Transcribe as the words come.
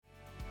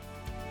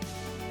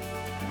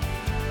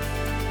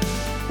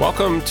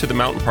Welcome to the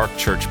Mountain Park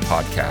Church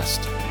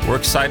podcast. We're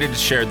excited to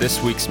share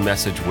this week's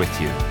message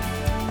with you.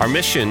 Our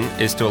mission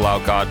is to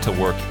allow God to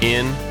work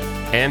in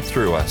and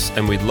through us,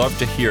 and we'd love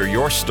to hear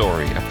your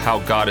story of how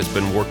God has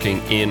been working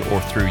in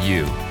or through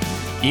you.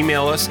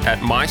 Email us at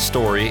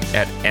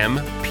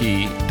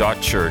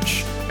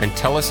mystory@mp.church and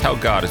tell us how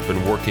God has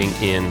been working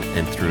in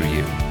and through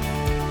you.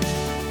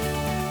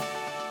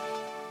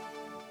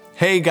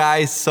 Hey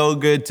guys, so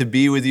good to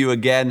be with you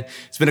again.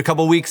 It's been a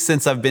couple weeks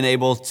since I've been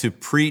able to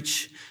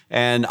preach,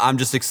 and I'm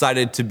just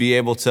excited to be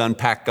able to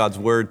unpack God's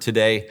Word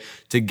today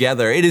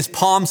together. It is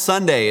Palm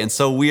Sunday, and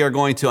so we are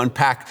going to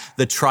unpack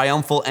the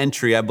triumphal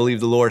entry. I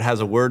believe the Lord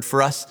has a word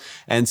for us,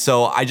 and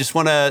so I just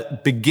want to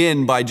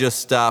begin by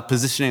just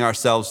positioning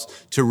ourselves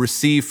to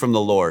receive from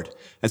the Lord.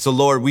 And so,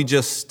 Lord, we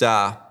just,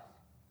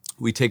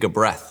 we take a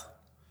breath.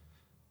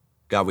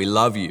 God, we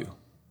love you.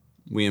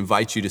 We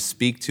invite you to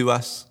speak to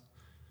us.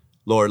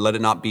 Lord, let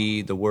it not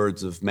be the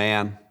words of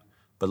man,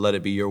 but let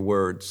it be your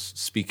words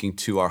speaking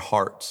to our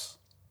hearts.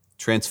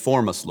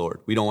 Transform us,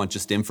 Lord. We don't want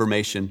just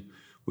information.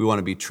 We want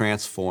to be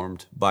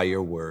transformed by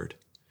your word.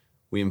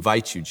 We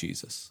invite you,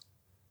 Jesus,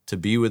 to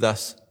be with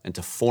us and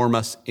to form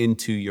us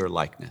into your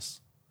likeness.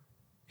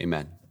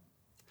 Amen.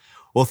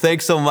 Well,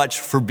 thanks so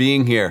much for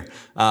being here.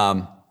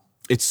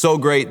 It's so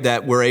great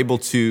that we're able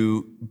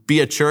to be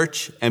a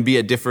church and be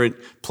at different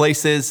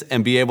places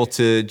and be able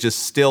to just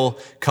still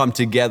come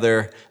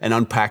together and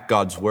unpack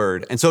God's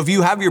word. And so if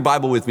you have your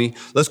Bible with me,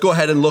 let's go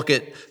ahead and look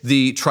at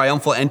the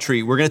triumphal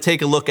entry. We're going to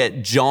take a look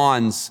at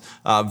John's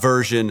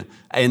version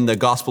in the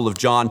Gospel of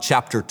John,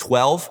 chapter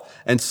 12.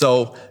 And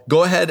so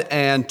go ahead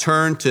and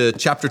turn to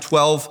chapter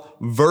 12,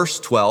 verse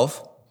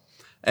 12,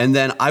 and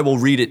then I will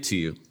read it to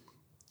you.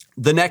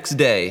 The next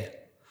day,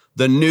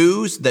 the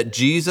news that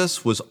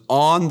Jesus was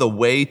on the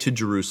way to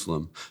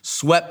Jerusalem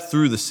swept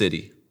through the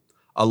city.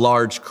 A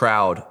large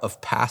crowd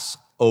of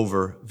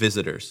Passover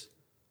visitors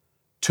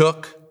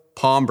took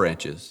palm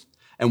branches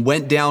and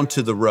went down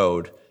to the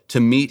road to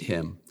meet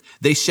him.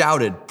 They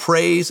shouted,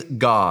 "Praise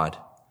God!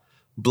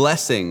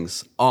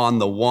 Blessings on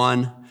the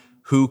one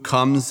who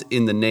comes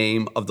in the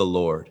name of the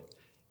Lord.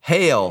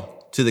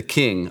 Hail to the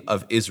King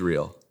of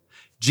Israel."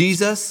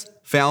 Jesus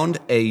found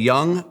a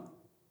young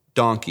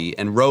donkey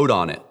and rode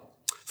on it,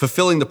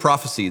 fulfilling the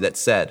prophecy that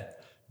said,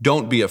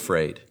 "Don't be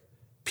afraid,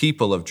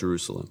 people of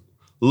Jerusalem.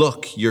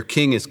 Look, your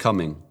king is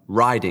coming,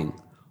 riding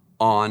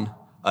on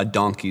a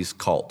donkey's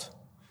colt."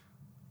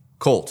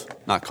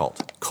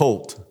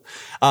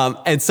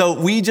 And so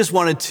we just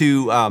wanted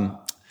to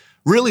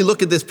really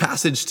look at this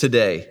passage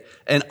today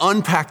and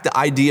unpack the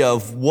idea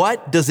of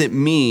what does it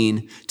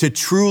mean to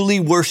truly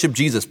worship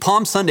Jesus.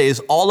 Palm Sunday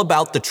is all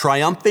about the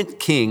triumphant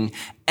king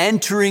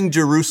entering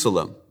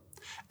Jerusalem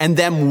and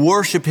then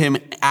worship him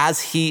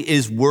as he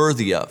is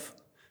worthy of.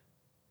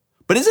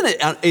 But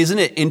isn't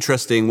it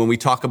interesting when we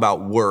talk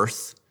about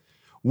worth?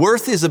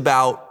 Worth is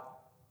about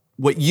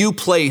what you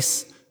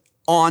place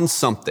on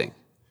something.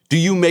 Do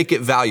you make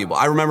it valuable?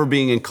 I remember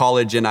being in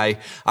college and I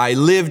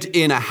lived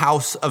in a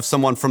house of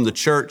someone from the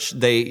church.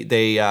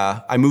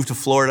 I moved to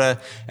Florida,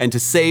 and to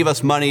save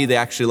us money, they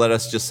actually let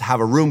us just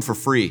have a room for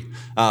free,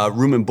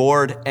 room and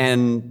board.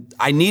 And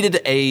I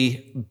needed a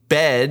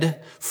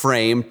bed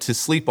frame to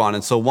sleep on.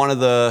 And so one of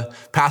the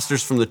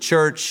pastors from the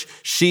church,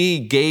 she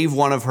gave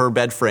one of her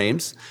bed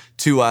frames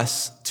to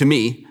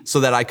me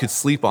so that I could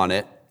sleep on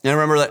it. And I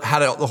remember that I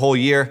had it the whole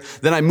year.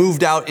 Then I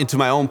moved out into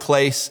my own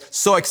place,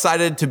 so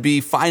excited to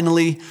be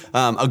finally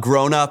a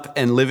grown-up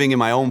and living in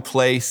my own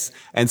place.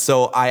 And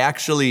so I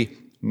actually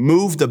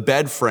moved the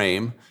bed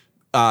frame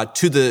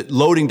to the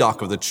loading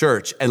dock of the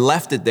church and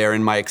left it there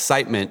in my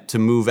excitement to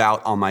move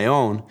out on my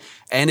own.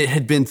 And it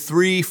had been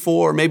 3,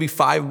 4, maybe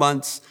 5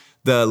 months.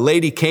 The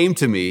lady came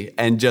to me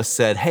and just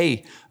said,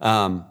 "Hey,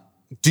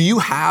 do you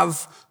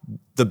have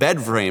the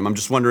bed frame? I'm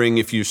just wondering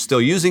if you're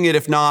still using it.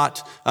 If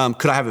not,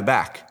 could I have it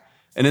back?"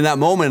 And in that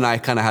moment, I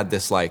kind of had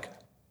this I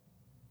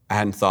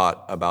hadn't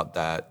thought about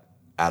that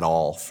at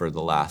all for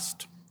the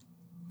last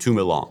too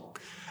long.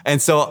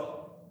 And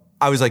so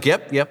I was like,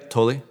 yep,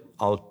 totally.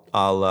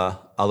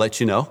 I'll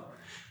let you know.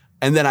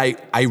 And then I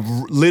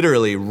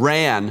literally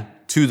ran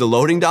to the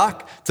loading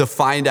dock to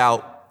find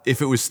out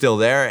if it was still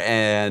there.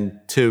 And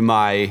to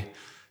my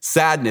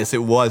sadness,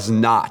 it was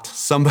not.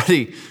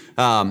 Somebody,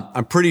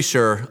 I'm pretty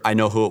sure I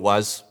know who it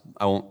was.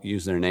 I won't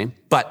use their name,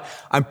 but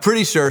I'm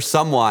pretty sure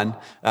someone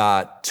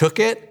took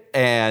it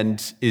and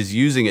is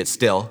using it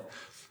still.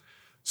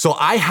 So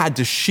I had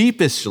to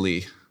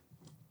sheepishly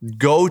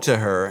go to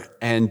her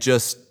and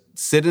just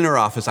sit in her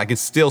office. I could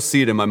still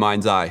see it in my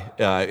mind's eye.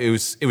 It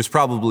was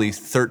probably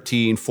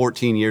 13,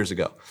 14 years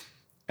ago.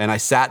 And I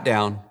sat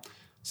down,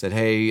 said,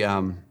 "Hey, I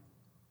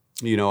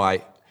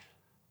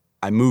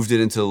moved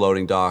it into the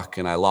loading dock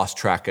and I lost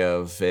track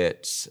of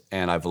it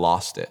and I've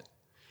lost it."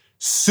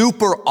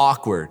 Super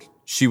awkward.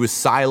 She was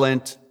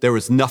silent. There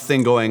was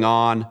nothing going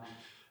on.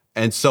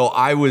 And so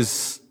I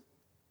was,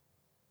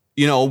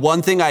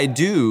 one thing I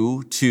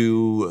do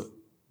to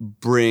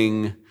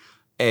bring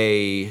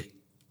a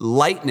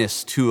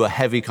lightness to a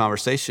heavy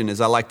conversation is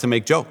I like to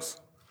make jokes.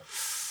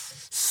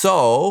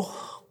 So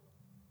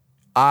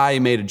I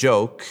made a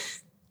joke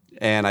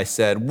and I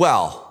said,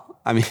 well,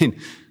 I mean,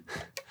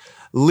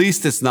 at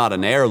least it's not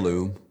an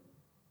heirloom.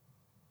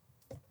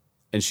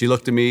 And she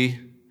looked at me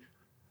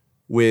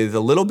with a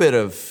little bit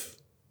of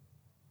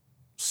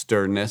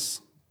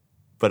sternness,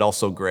 but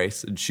also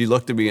grace. And she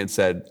looked at me and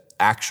said,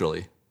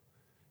 actually,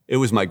 it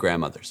was my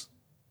grandmother's.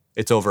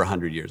 It's over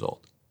 100 years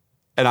old.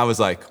 And I was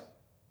like,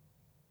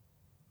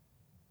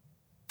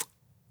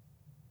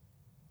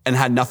 and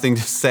had nothing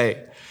to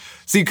say.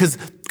 See, because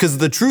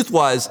the truth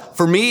was,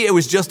 for me, it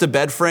was just a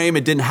bed frame.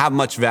 It didn't have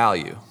much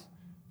value.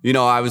 You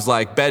know, I was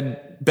like,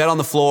 bed on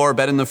the floor,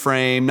 bed in the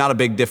frame, not a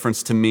big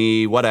difference to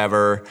me,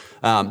 whatever.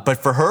 But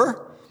for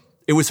her,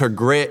 it was her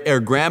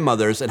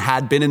grandmother's and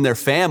had been in their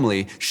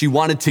family. She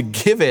wanted to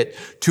give it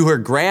to her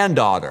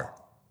granddaughter.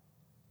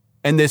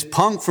 And this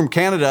punk from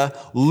Canada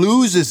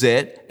loses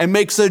it and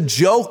makes a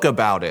joke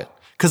about it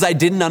because I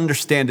didn't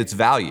understand its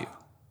value.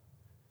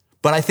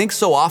 But I think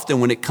so often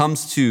when it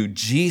comes to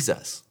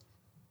Jesus,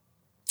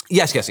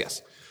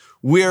 yes.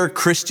 We're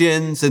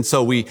Christians, and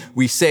so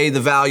we say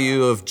the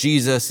value of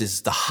Jesus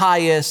is the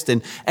highest,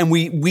 and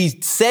we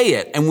say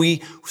it, and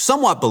we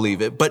somewhat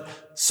believe it, but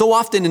so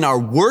often in our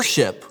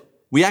worship,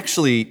 we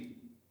actually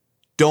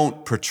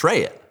don't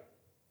portray it.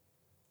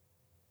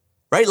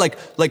 Right?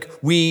 Like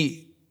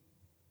we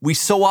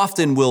so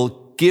often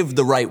will give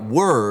the right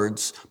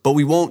words, but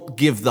we won't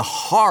give the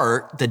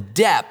heart, the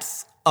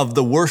depth of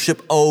the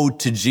worship owed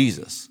to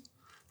Jesus.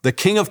 The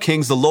King of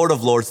Kings, the Lord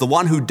of Lords, the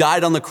one who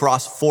died on the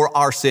cross for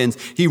our sins.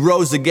 He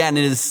rose again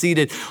and is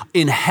seated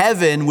in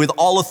heaven with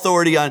all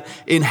authority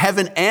in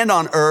heaven and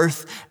on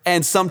earth.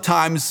 And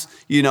sometimes,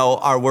 you know,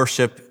 our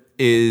worship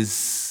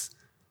is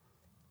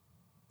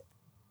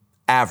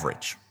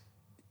average.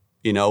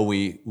 You know,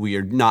 we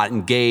are not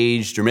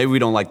engaged, or maybe we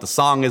don't like the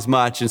song as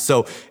much. And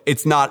so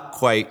it's not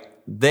quite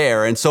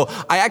there. And so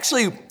I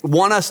actually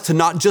want us to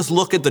not just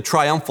look at the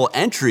triumphal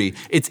entry.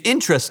 It's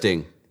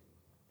interesting.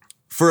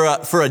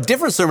 For a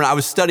different sermon, I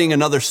was studying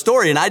another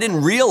story, and I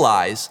didn't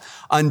realize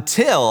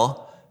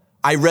until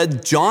I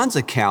read John's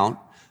account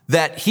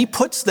that he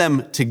puts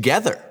them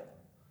together.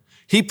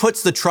 He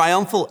puts the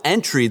triumphal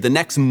entry the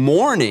next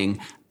morning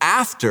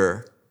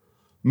after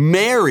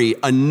Mary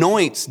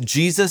anoints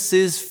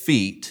Jesus'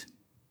 feet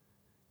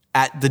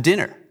at the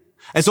dinner.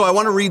 And so I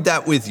want to read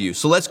that with you.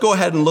 So let's go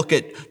ahead and look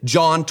at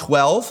John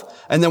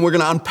 12, and then we're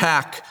going to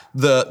unpack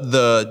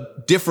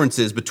the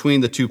differences between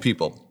the two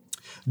people.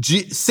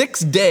 6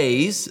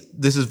 days,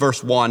 this is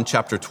verse 1,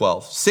 chapter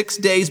 12. 6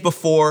 days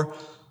before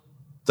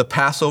the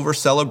Passover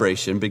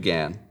celebration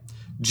began,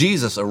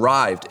 Jesus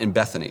arrived in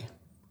Bethany,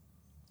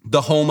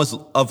 the home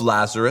of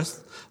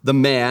Lazarus, the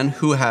man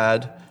who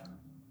had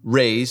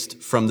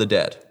raised from the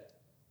dead.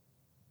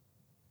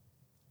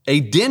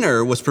 A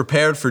dinner was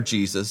prepared for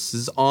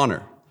Jesus'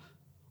 honor.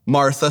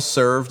 Martha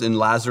served, and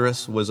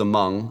Lazarus was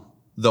among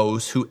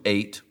those who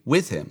ate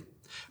with him.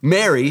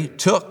 Mary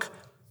took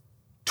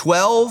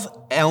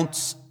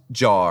 12-ounce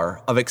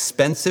jar of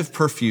expensive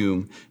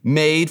perfume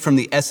made from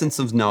the essence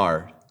of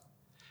nard,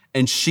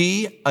 and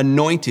she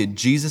anointed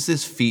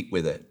Jesus' feet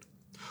with it,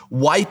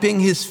 wiping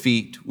his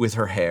feet with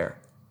her hair.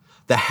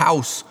 The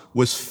house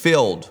was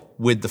filled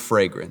with the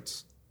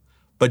fragrance.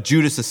 But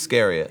Judas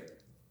Iscariot,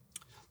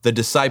 the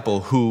disciple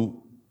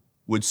who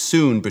would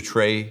soon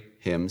betray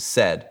him,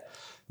 said,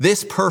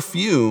 "This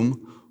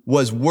perfume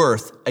was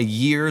worth a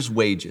year's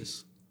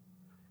wages.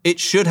 It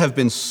should have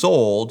been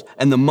sold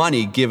and the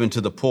money given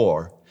to the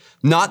poor.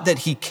 Not that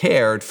he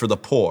cared for the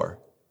poor.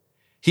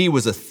 He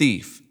was a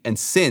thief, and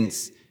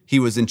since he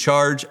was in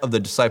charge of the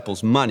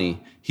disciples'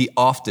 money, he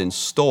often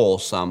stole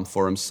some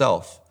for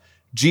himself."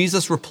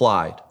 Jesus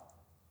replied,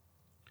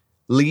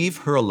 "Leave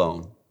her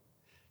alone.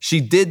 She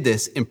did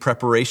this in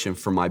preparation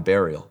for my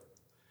burial.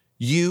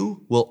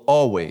 You will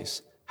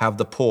always have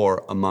the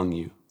poor among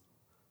you,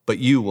 but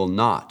you will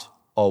not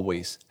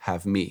always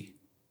have me."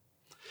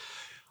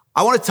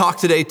 I want to talk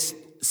today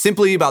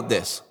simply about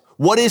this.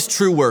 What is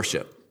true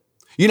worship?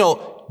 You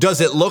know,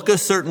 does it look a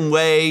certain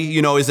way?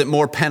 You know, is it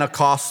more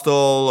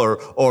Pentecostal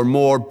or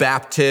more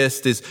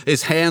Baptist?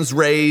 Is hands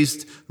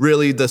raised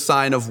really the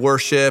sign of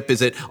worship?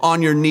 Is it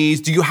on your knees?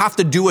 Do you have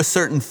to do a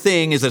certain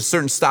thing? Is it a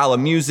certain style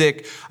of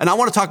music? And I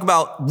want to talk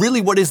about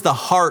really what is the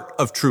heart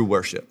of true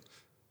worship.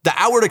 The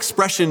outward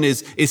expression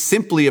is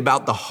simply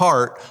about the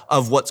heart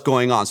of what's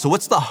going on. So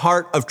what's the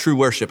heart of true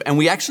worship? And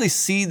we actually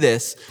see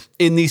this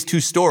in these two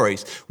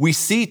stories. We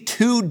see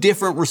two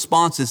different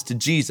responses to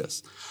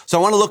Jesus. So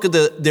I want to look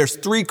at there's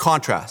three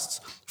contrasts.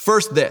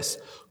 First, this,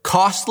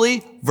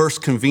 costly versus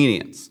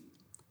convenience.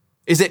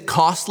 Is it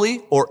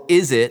costly or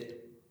is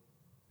it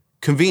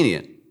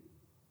convenient?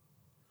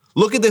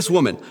 Look at this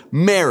woman,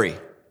 Mary.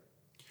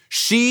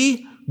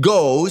 She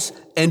goes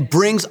and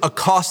brings a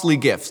costly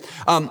gift.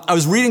 I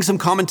was reading some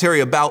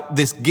commentary about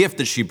this gift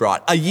that she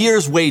brought, a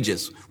year's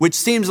wages, which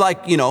seems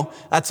like, you know,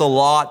 that's a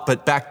lot,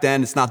 but back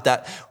then it's not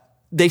that.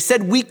 They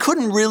said we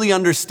couldn't really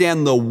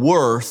understand the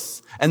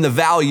worth and the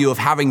value of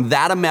having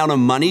that amount of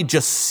money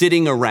just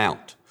sitting around.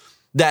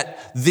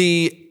 That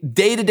the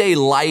day-to-day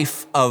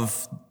life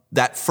of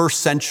that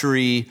first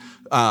century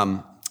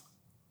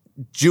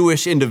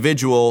Jewish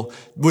individual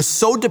was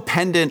so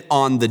dependent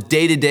on the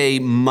day-to-day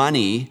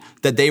money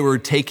that they were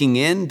taking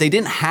in. They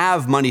didn't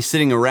have money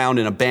sitting around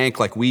in a bank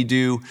like we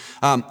do.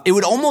 It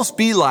would almost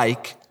be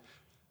like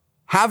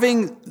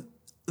having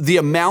the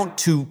amount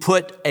to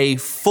put a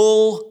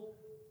full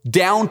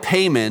down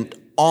payment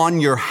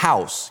on your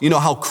house. You know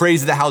how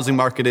crazy the housing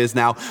market is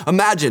now.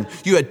 Imagine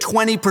you had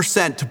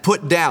 20% to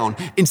put down.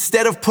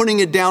 Instead of putting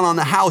it down on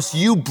the house,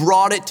 you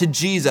brought it to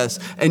Jesus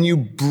and you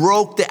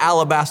broke the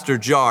alabaster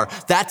jar.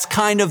 That's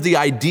kind of the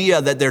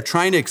idea that they're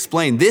trying to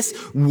explain. This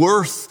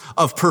worth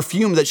of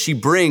perfume that she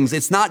brings,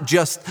 it's not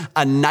just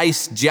a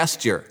nice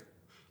gesture.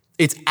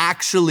 It's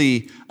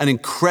actually an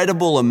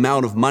incredible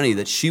amount of money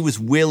that she was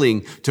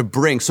willing to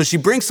bring. So she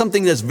brings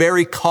something that's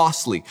very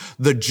costly,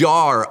 the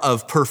jar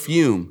of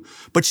perfume.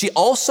 But she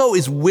also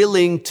is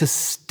willing to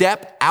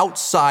step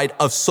outside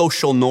of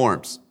social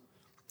norms.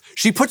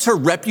 She puts her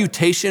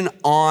reputation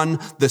on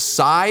the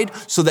side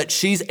so that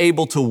she's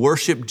able to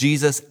worship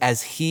Jesus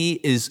as he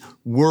is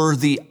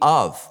worthy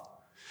of.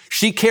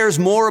 She cares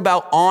more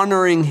about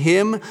honoring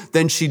him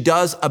than she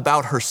does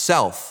about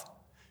herself.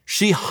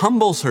 She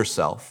humbles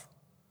herself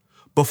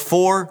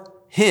before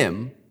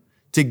him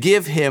to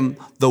give him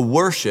the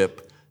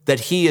worship that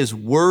he is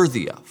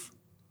worthy of.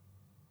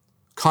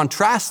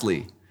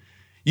 Contrastly,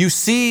 you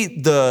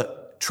see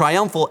the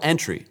triumphal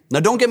entry. Now,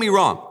 don't get me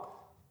wrong.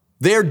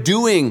 They're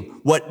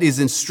doing what is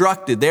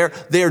instructed. They're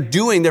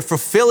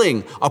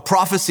fulfilling a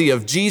prophecy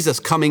of Jesus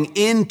coming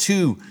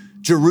into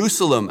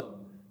Jerusalem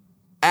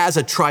as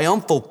a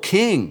triumphal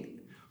king.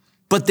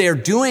 But they're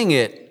doing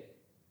it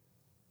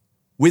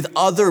with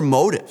other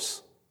motives.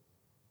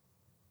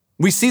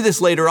 We see this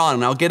later on,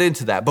 and I'll get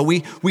into that. But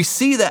we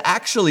see that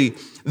actually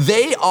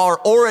they are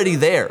already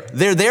there.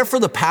 They're there for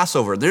the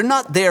Passover. They're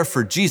not there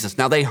for Jesus.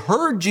 Now, they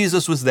heard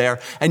Jesus was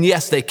there, and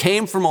yes, they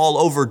came from all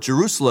over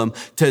Jerusalem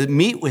to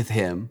meet with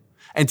him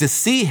and to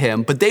see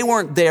him, but they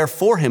weren't there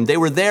for him. They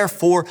were there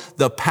for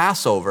the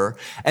Passover.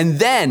 And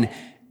then,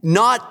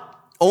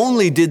 not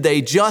only did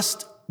they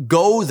just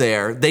go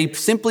there, they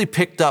simply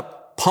picked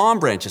up palm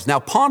branches. Now,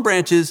 palm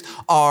branches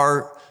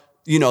are,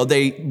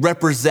 they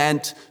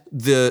represent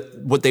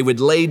what they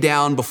would lay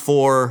down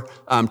before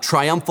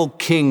triumphal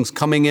kings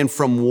coming in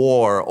from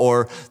war,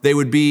 or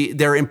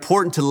they're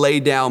important to lay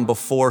down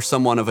before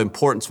someone of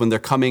importance when they're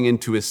coming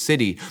into a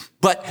city.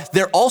 But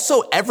they're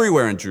also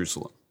everywhere in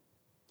Jerusalem.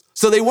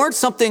 So they weren't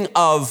something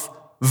of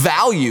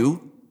value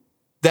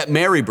that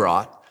Mary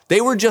brought. They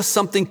were just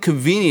something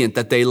convenient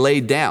that they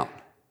laid down.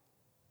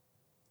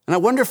 And I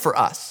wonder for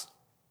us,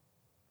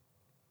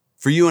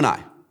 for you and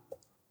I,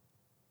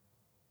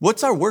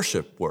 what's our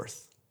worship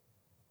worth?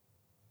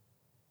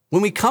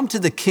 When we come to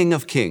the King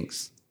of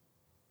Kings,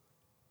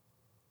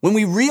 when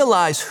we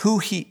realize who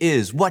he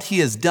is, what he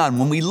has done,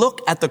 when we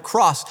look at the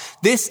cross,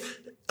 this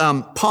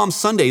Palm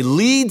Sunday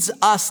leads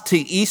us to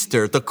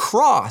Easter, the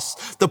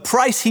cross, the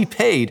price he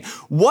paid.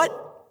 What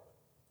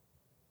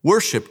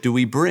worship do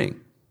we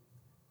bring?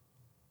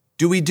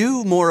 Do we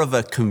do more of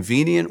a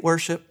convenient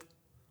worship?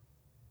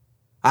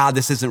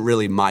 This isn't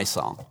really my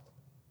song,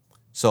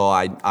 so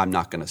I'm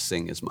not going to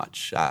sing as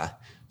much.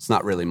 It's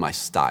not really my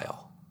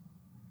style.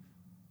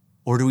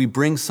 Or do we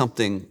bring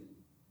something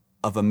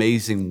of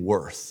amazing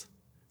worth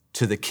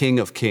to the King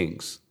of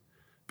Kings?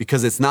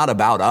 Because it's not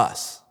about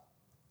us,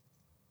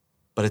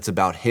 but it's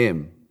about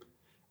him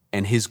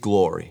and his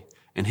glory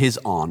and his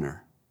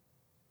honor.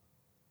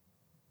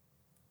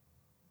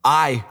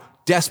 I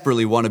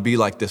desperately want to be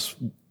like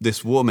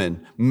this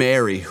woman,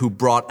 Mary, who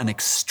brought an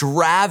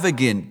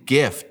extravagant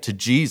gift to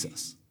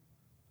Jesus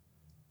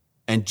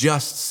and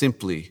just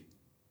simply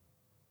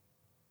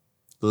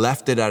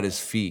left it at his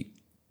feet,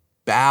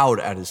 bowed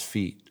at his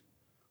feet,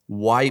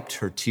 wiped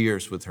her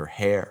tears with her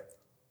hair,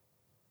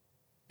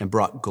 and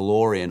brought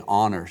glory and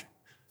honor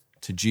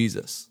to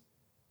Jesus.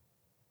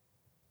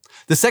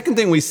 The second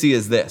thing we see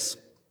is this: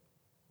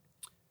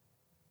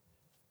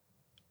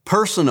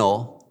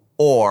 personal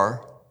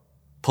or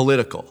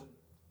political.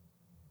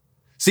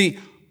 See,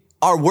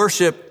 our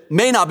worship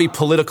may not be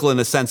political in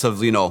the sense of,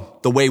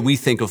 the way we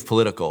think of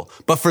political,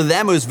 but for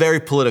them it was very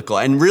political.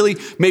 And really,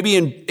 maybe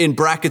in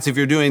brackets, if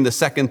you're doing the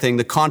second thing,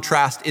 the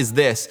contrast is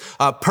this: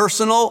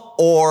 personal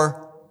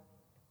or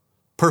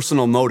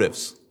personal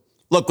motives.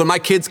 Look, when my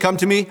kids come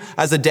to me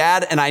as a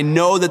dad and I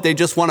know that they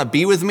just want to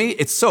be with me,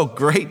 it's so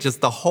great just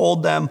to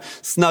hold them,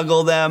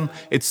 snuggle them.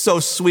 It's so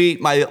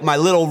sweet. My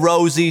little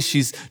Rosie,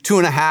 she's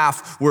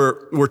 2.5.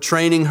 We're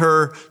training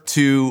her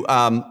to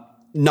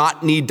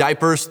not need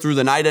diapers through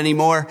the night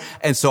anymore.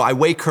 And so I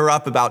wake her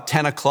up about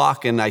 10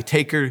 o'clock and I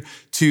take her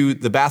to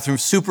the bathroom.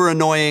 Super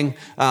annoying,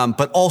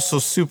 but also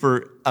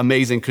super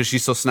amazing because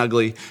she's so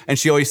snuggly. And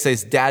she always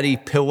says, Daddy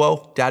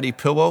pillow, Daddy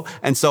pillow.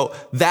 And so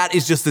that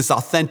is just this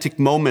authentic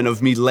moment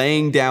of me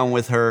laying down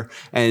with her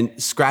and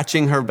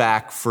scratching her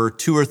back for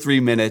 2 or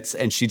 3 minutes.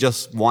 And she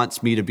just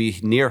wants me to be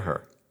near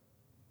her.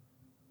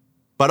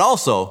 But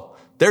also,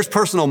 there's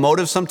personal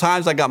motives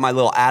sometimes. I got my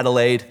little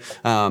Adelaide.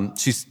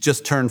 She's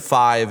just turned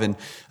 5 and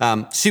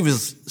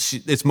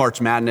it's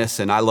March Madness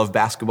and I love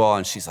basketball.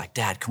 And she's like,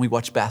 Dad, can we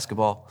watch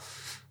basketball?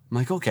 I'm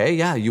like, okay,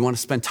 yeah, you want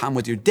to spend time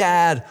with your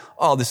dad?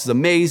 Oh, this is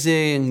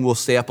amazing. We'll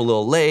stay up a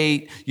little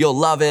late. You'll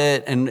love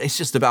it. And it's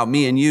just about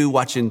me and you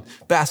watching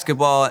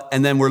basketball.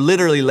 And then we're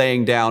literally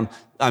laying down.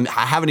 I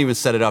haven't even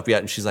set it up yet.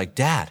 And she's like,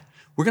 Dad,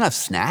 we're going to have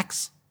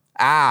snacks?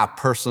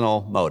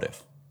 Personal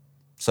motive.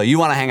 So you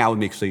want to hang out with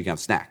me so you can have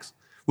snacks,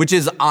 which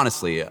is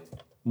honestly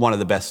one of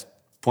the best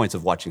points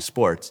of watching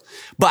sports.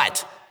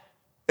 But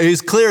it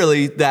is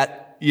clearly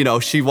that,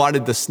 she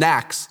wanted the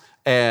snacks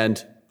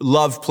and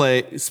loved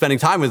spending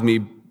time with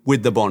me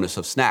with the bonus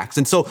of snacks.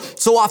 And so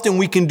often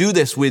we can do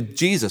this with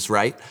Jesus,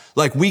 right?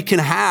 Like we can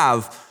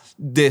have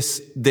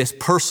this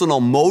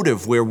personal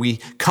motive where we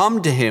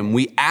come to him,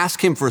 we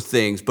ask him for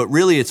things, but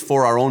really it's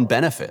for our own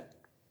benefit.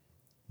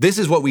 This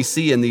is what we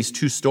see in these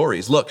two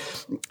stories. Look,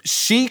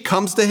 she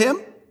comes to him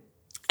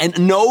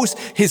and knows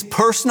his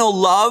personal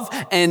love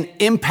and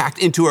impact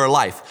into her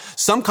life.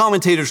 Some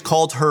commentators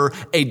called her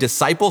a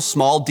disciple,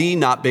 small d,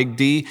 not big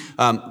D.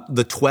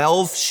 The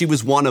 12, she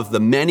was one of the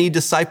many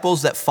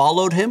disciples that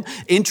followed him.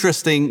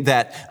 Interesting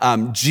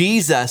that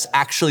Jesus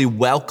actually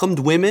welcomed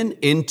women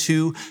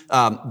into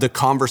the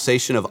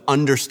conversation of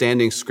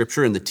understanding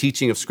Scripture and the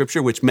teaching of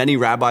Scripture, which many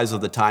rabbis of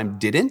the time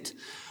didn't.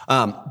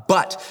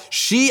 But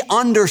she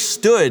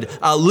understood,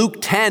 Luke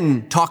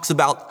 10 talks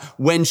about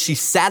when she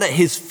sat at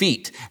his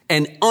feet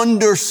and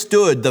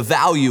understood the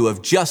value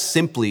of just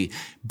simply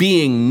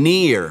being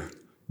near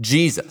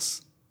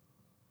Jesus.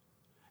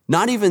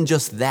 Not even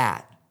just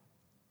that.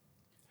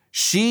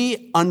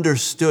 She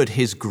understood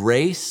his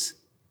grace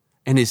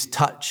and his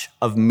touch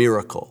of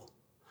miracle.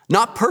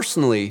 Not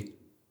personally,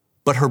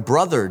 but her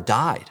brother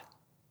died,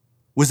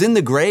 was in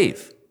the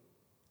grave,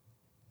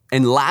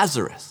 and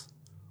Lazarus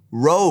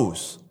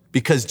rose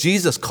because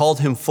Jesus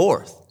called him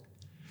forth.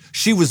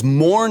 She was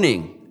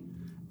mourning,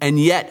 and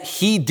yet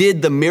he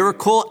did the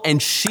miracle, and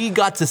she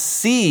got to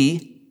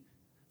see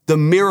the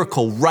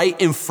miracle right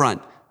in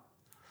front.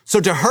 So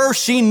to her,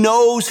 she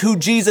knows who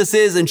Jesus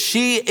is, and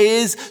she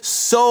is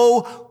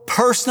so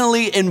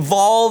personally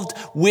involved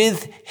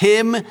with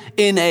him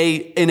in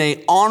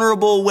a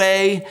honorable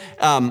way.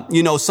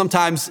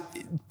 Sometimes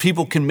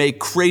people can make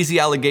crazy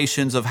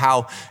allegations of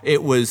how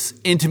it was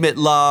intimate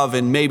love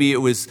and maybe it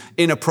was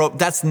inappropriate.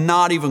 That's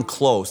not even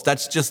close.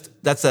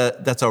 That's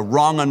a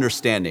wrong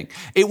understanding.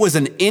 It was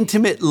an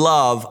intimate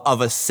love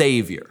of a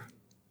Savior.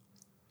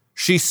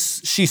 She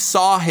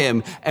saw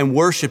him and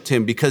worshiped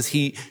him because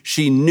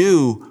she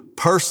knew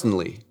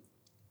personally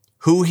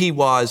who he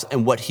was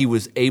and what he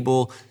was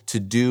able to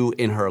do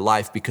in her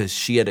life because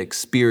she had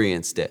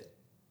experienced it.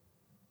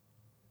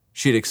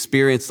 She had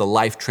experienced the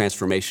life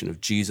transformation of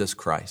Jesus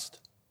Christ.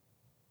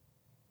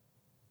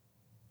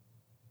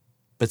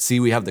 But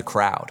see, we have the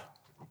crowd.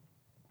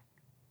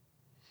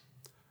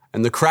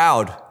 And the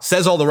crowd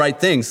says all the right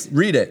things.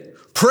 Read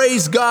it.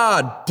 Praise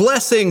God.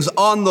 Blessings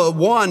on the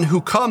one who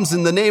comes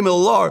in the name of the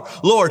Lord.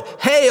 Lord,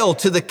 hail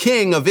to the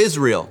King of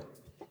Israel.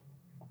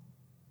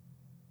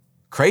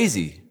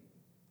 Crazy.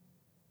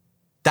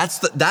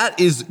 That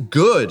is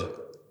good.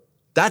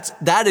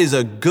 That is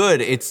a good.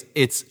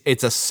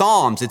 It's a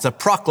Psalms. It's a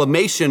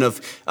proclamation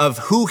of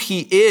who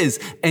he is.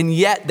 And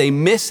yet they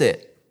miss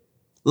it.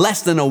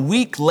 Less than a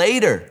week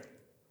later,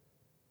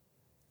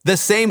 the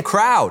same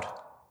crowd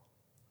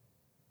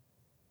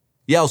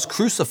yells,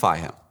 crucify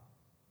him.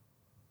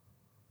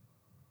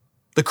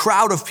 The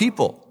crowd of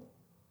people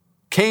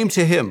came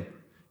to him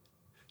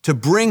to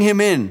bring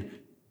him in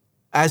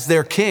as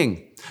their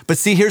king. But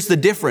see, here's the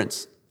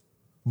difference.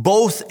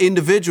 Both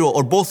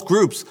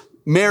groups,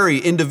 Mary,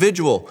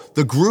 individual,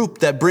 the group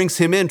that brings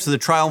him into the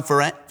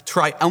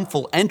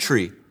triumphal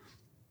entry,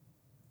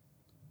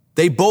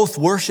 they both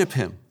worship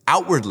him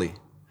outwardly.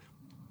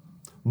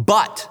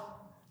 But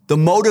the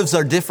motives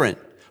are different.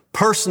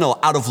 Personal,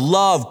 out of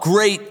love,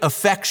 great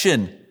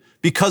affection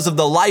because of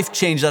the life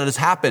change that has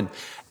happened.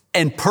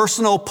 And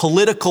personal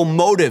political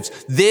motives.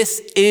 This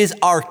is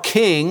our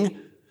king,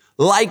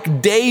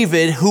 like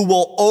David, who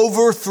will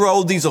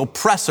overthrow these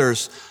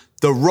oppressors,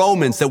 the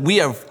Romans, that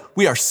we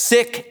are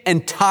sick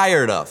and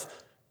tired of.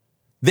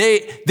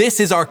 This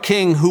is our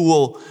king who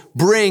will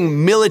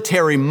bring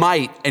military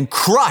might and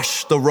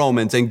crush the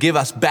Romans and give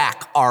us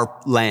back our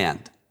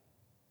land.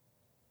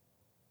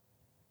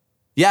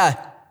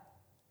 Yeah,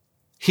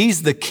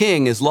 he's the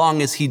king as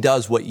long as he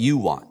does what you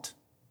want.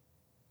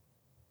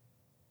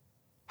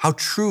 How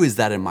true is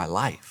that in my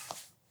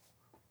life?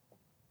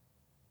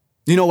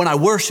 When I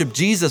worship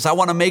Jesus, I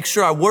want to make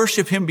sure I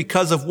worship him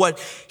because of what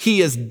he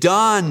has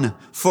done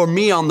for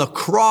me on the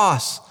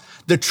cross,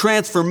 the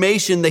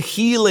transformation, the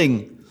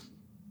healing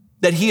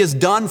that he has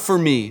done for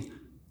me.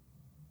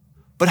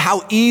 But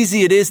how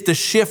easy it is to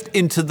shift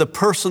into the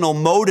personal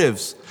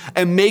motives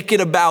and make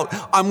it about,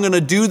 I'm going to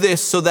do this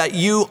so that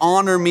you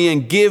honor me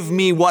and give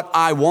me what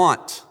I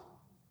want.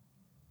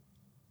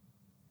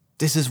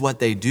 This is what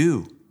they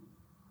do.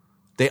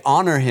 They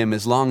honor him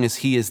as long as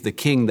he is the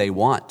king they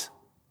want.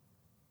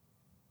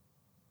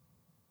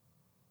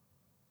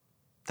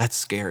 That's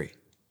scary.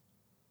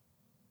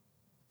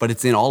 But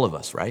it's in all of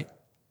us, right?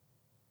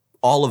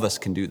 All of us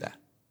can do that.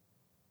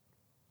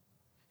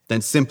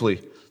 Then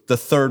simply, the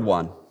third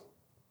one,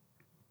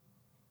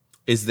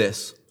 is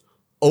this: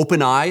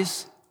 open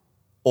eyes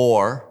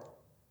or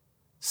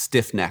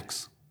stiff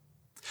necks.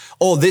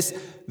 Oh,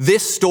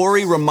 this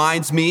story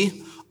reminds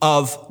me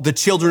of the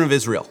children of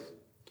Israel.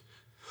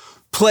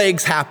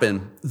 Plagues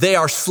happen. They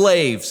are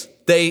slaves.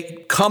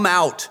 They come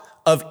out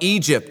of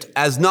Egypt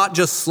as not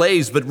just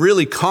slaves, but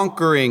really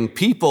conquering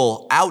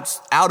people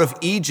out of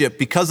Egypt.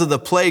 Because of the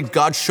plagues,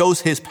 God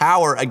shows his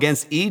power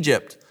against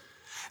Egypt.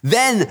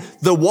 Then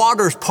the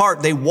waters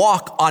part. They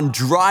walk on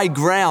dry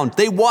ground.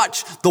 They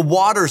watch the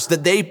waters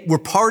that they were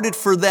parted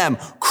for them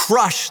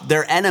crush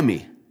their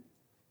enemy.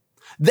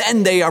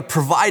 Then they are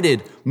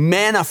provided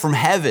manna from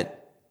heaven.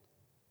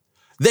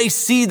 They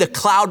see the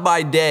cloud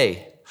by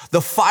day,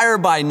 the fire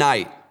by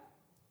night.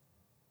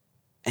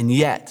 And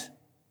yet,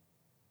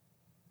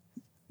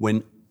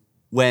 when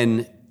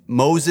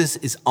Moses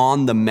is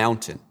on the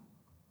mountain,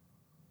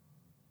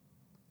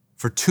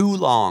 for too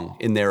long,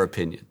 in their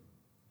opinion,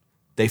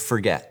 they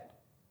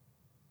forget.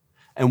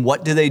 And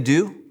what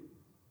do?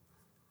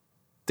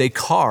 They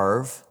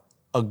carve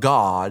a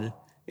god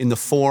in the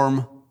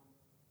form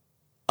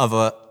of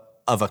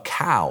a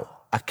cow,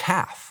 a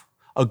calf.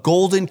 A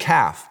golden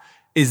calf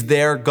is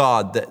their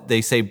god that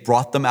they say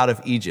brought them out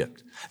of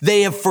Egypt.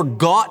 They have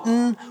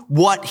forgotten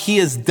what he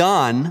has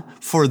done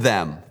for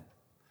them.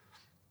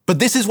 But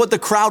this is what the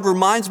crowd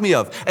reminds me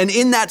of. And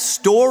in that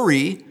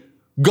story,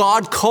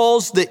 God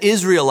calls the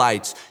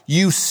Israelites,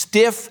 you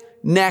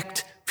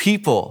stiff-necked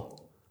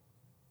people.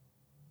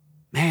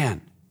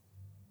 Man,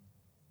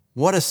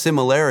 what a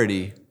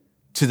similarity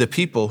to the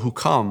people who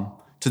come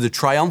to the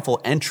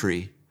triumphal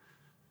entry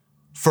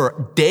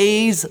for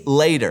days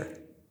later,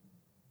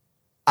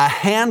 a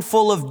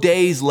handful of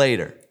days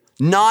later,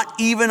 not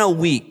even a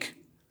week.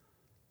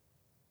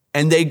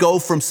 And they go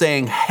from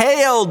saying,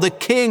 "Hail the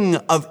King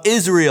of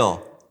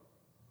Israel,"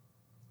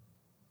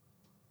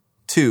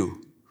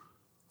 to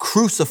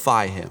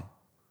crucify him,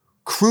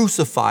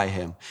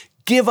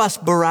 give us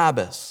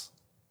Barabbas.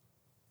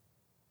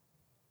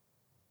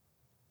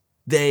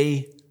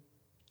 They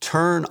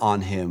turn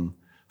on him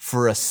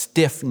for a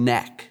stiff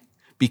neck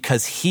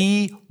because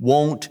he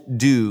won't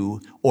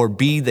do or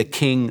be the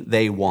king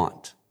they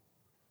want.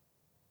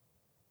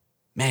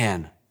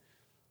 Man,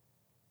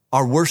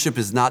 our worship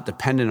is not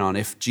dependent on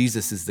if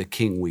Jesus is the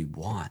king we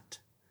want.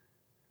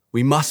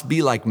 We must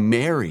be like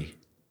Mary.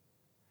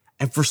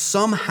 And for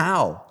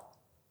somehow,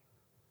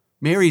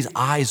 Mary's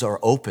eyes are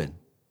open.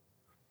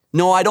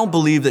 No, I don't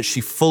believe that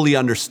she fully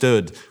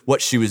understood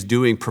what she was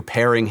doing,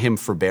 preparing him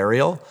for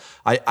burial.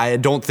 I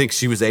don't think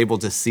she was able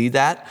to see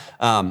that.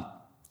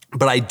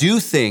 But I do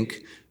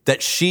think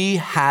that she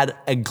had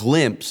a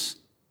glimpse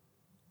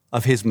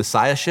of his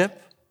messiahship,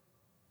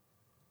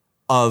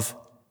 of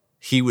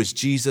he was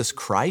Jesus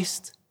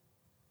Christ,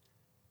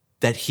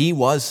 that he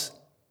was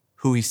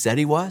who he said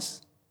he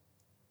was.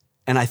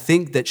 And I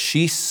think that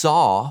she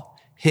saw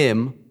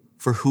him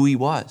for who he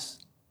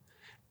was.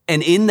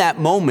 And in that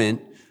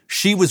moment,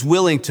 she was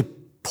willing to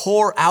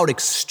pour out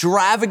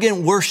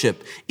extravagant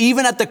worship,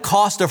 even at the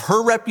cost of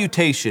her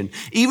reputation,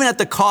 even at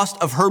the cost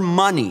of her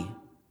money.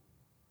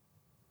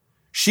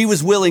 She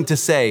was willing to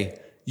say,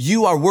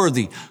 you are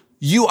worthy.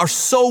 You are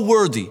so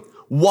worthy.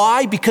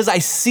 Why? Because I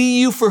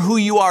see you for who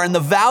you are, and the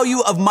value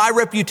of my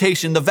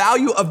reputation, the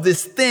value of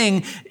this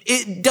thing,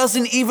 it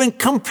doesn't even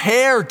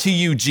compare to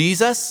you,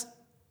 Jesus.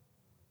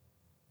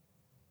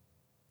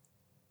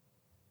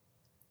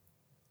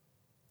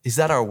 Is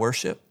that our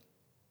worship?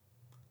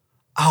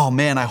 Oh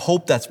man, I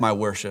hope that's my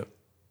worship.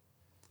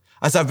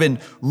 As I've been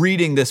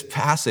reading this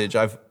passage,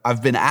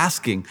 I've been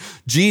asking,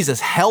 Jesus,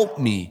 help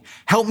me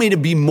to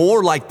be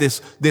more like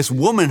this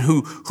woman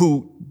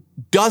who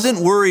doesn't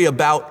worry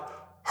about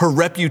her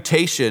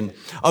reputation,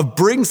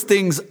 brings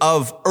things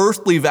of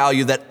earthly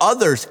value that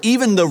others,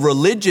 even the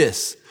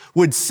religious,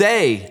 would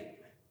say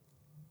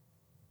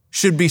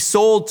should be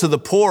sold to the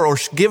poor or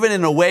given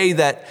in a way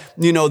that,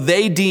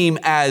 they deem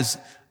as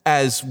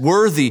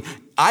worthy.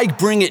 I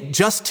bring it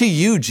just to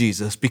you,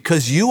 Jesus,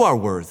 because you are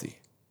worthy.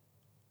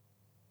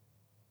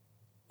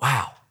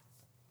 Wow.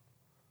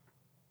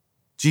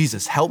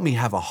 Jesus, help me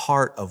have a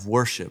heart of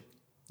worship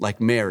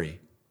like Mary,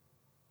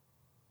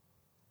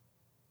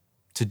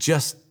 to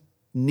just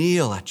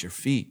kneel at your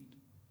feet,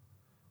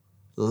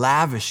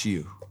 lavish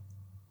you.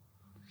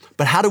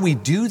 But how do we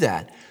do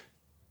that?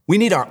 We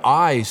need our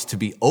eyes to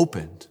be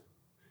opened.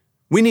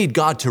 We need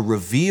God to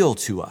reveal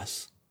to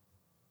us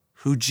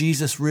who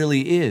Jesus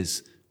really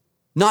is.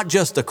 Not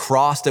just a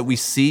cross that we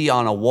see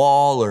on a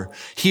wall or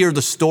hear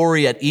the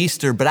story at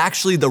Easter, but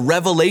actually the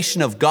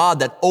revelation of God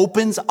that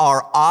opens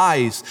our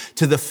eyes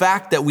to the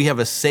fact that we have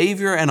a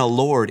Savior and a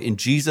Lord in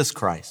Jesus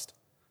Christ.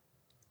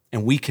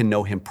 And we can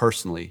know him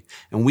personally,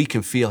 and we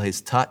can feel his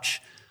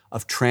touch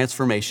of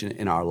transformation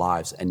in our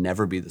lives and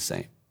never be the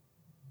same.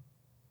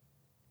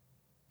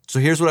 So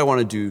here's what I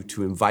want to do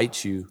to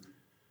invite you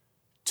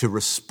to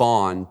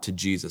respond to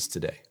Jesus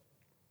today.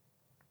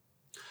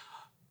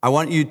 I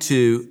want you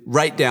to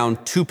write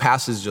down two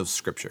passages of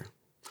Scripture.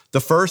 The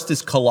first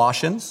is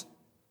Colossians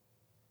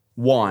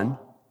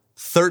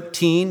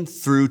 1:13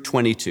 through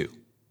 22.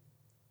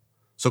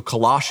 So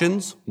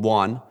Colossians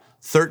 1,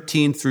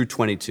 13 through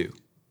 22.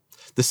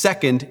 The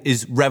second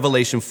is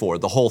Revelation 4,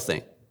 the whole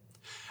thing.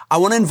 I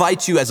want to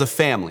invite you as a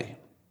family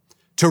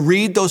to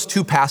read those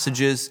two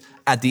passages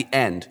at the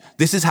end.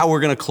 This is how we're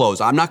going to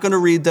close. I'm not going to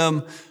read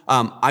them.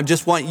 I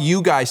just want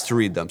you guys to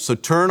read them. So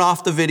turn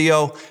off the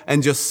video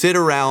and just sit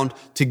around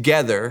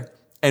together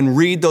and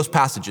read those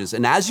passages.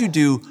 And as you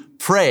do,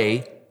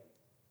 pray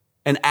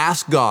and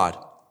ask God,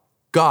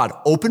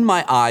 open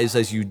my eyes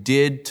as you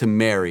did to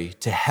Mary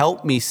to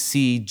help me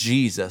see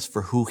Jesus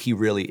for who he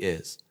really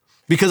is.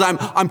 Because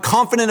I'm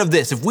confident of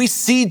this. If we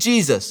see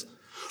Jesus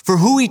for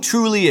who he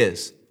truly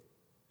is,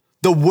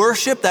 the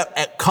worship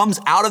that comes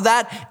out of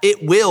that,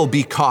 it will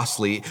be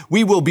costly.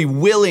 We will be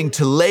willing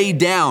to lay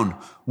down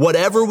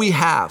whatever we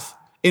have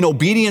in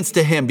obedience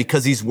to him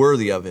because he's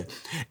worthy of it.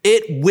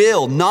 It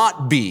will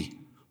not be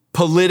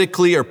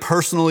politically or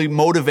personally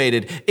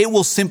motivated. It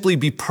will simply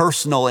be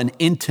personal and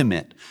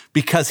intimate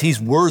because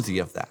he's worthy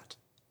of that.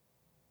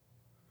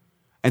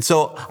 And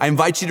so I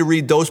invite you to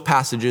read those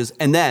passages.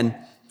 And then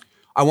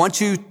I want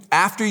you,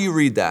 after you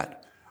read that,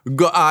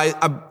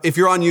 if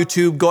you're on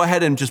YouTube, go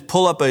ahead and just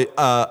pull up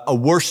a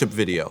worship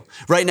video.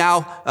 Right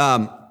now,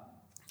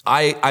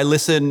 I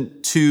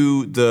listen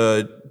to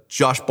the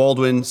Josh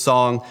Baldwin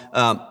song,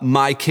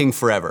 My King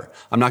Forever.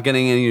 I'm not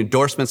getting any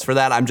endorsements for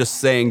that. I'm just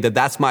saying that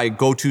that's my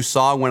go-to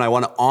song when I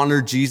want to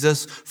honor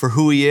Jesus for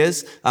who he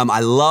is.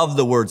 I love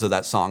the words of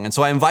that song. And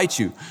so I invite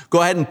you,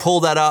 go ahead and pull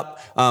that up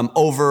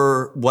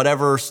over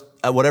whatever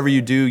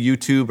you do,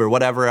 YouTube or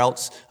whatever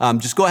else.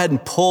 Just go ahead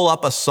and pull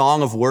up a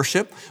song of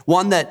worship,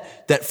 one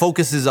that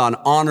focuses on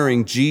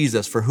honoring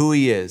Jesus for who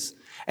he is.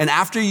 And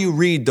after you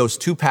read those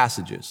two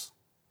passages,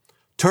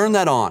 turn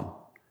that on.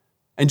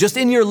 And just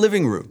in your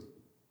living room,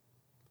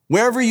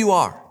 wherever you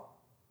are,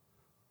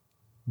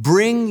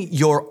 bring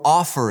your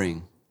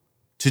offering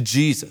to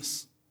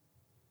Jesus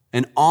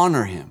and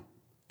honor him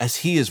as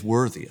he is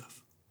worthy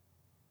of.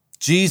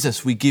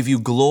 Jesus, we give you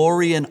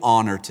glory and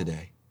honor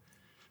today.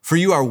 For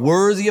you are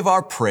worthy of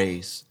our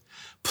praise.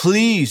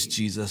 Please,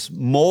 Jesus,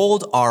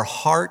 mold our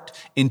heart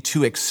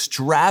into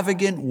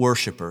extravagant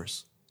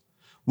worshipers.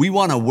 We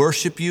want to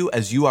worship you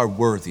as you are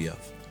worthy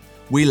of.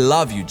 We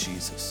love you,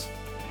 Jesus.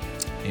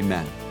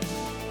 Amen.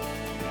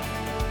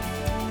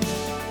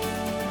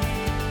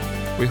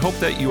 We hope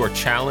that you are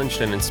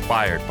challenged and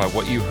inspired by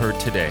what you heard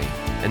today,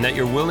 and that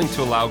you're willing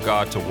to allow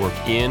God to work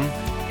in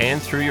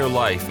and through your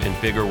life in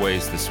bigger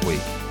ways this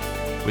week.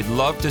 We'd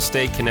love to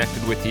stay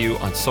connected with you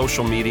on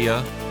social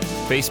media,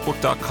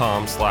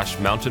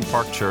 facebook.com/Mountain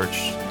Park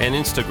Church and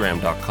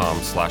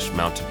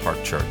instagram.com/Mountain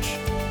Park Church.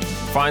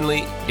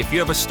 Finally, if you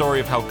have a story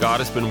of how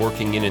God has been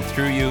working in and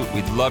through you,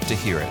 we'd love to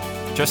hear it.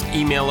 Just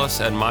email us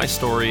at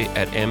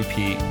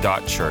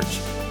mystory@mp.church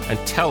and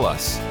tell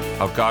us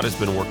how God has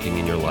been working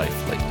in your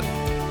life lately.